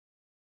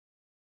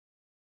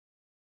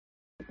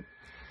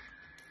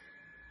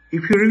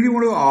If you really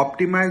want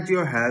to optimize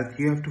your health,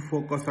 you have to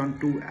focus on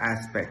two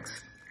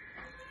aspects: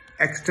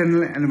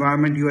 external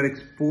environment you are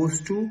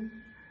exposed to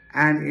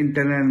and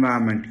internal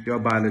environment, your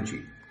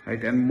biology,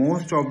 right? And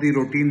most of the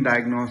routine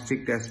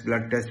diagnostic tests,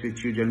 blood tests,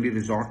 which you generally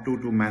resort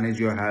to manage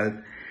your health,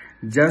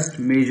 just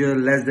measure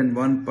less than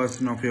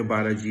 1% of your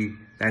biology.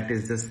 That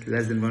is just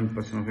less than 1%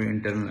 of your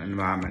internal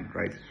environment,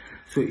 right?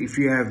 So if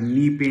you have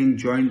knee pain,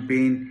 joint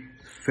pain,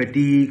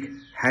 fatigue,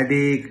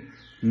 headache,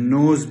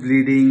 nose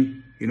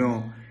bleeding,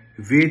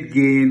 weight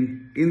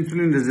gain,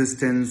 insulin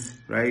resistance,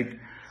 right?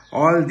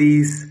 All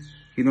these,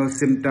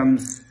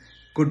 symptoms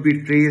could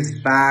be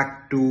traced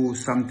back to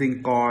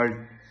something called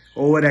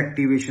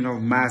overactivation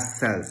of mast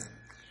cells.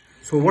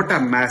 So what are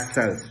mast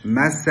cells?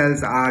 Mast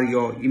cells are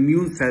your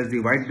immune cells, the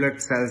white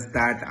blood cells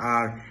that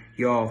are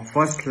your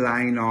first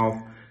line of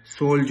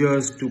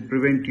soldiers to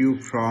prevent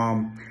you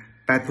from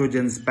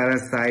pathogens,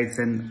 parasites,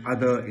 and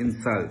other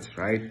insults,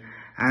 right?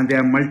 And there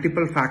are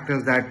multiple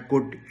factors that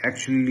could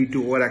actually lead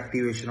to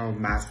overactivation of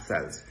mast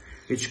cells,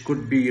 which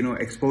could be,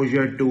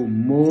 exposure to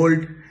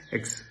mold,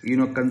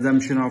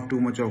 consumption of too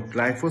much of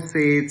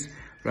glyphosates,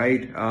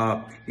 right?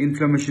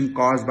 Inflammation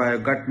caused by a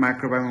gut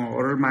microbiome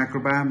or oral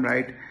microbiome,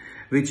 right?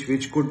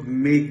 Which could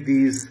make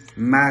these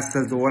mast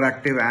cells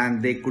overactive,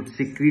 and they could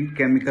secrete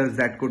chemicals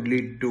that could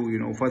lead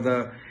to,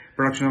 further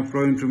production of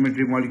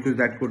pro-inflammatory molecules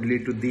that could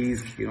lead to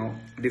these,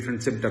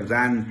 different symptoms.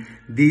 And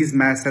these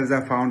mast cells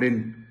are found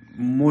in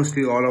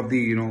mostly all of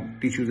the,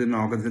 tissues and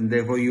organs, and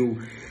therefore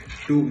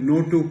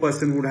no two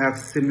person would have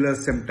similar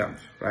symptoms,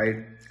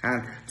 right?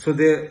 And so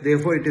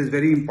therefore it is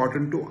very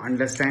important to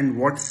understand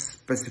what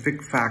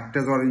specific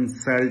factors or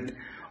insult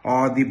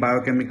or the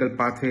biochemical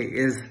pathway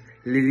is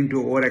leading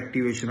to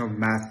overactivation of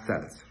mast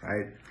cells,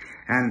 right?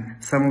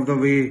 And some of the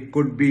way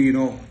could be,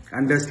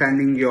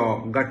 understanding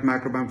your gut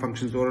microbiome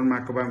functions, oral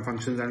microbiome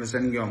functions,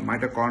 understanding your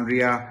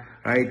mitochondria,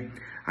 right?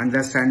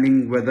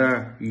 Understanding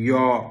whether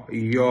your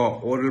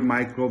oral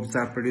microbes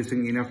are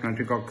producing enough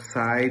nitric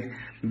oxide,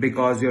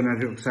 because your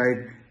nitric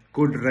oxide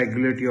could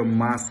regulate your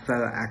mast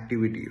cell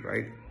activity,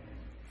 right?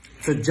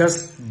 So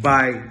just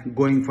by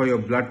going for your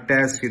blood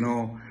test,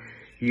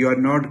 you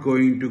are not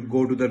going to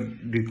go to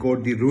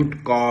decode the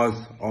root cause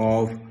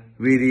of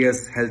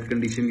various health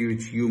conditions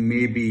which you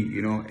may be,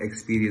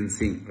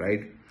 experiencing,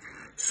 right?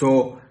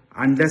 So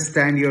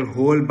understand your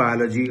whole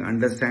biology,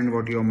 understand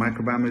what your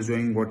microbiome is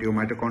doing, what your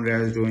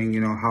mitochondria is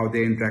doing, how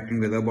they're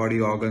interacting with other body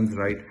organs,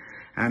 right?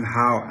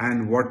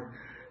 And what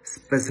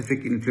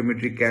specific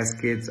inflammatory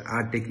cascades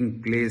are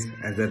taking place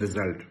as a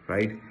result,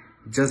 right?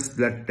 Just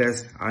blood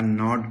tests are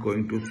not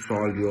going to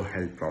solve your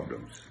health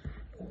problems.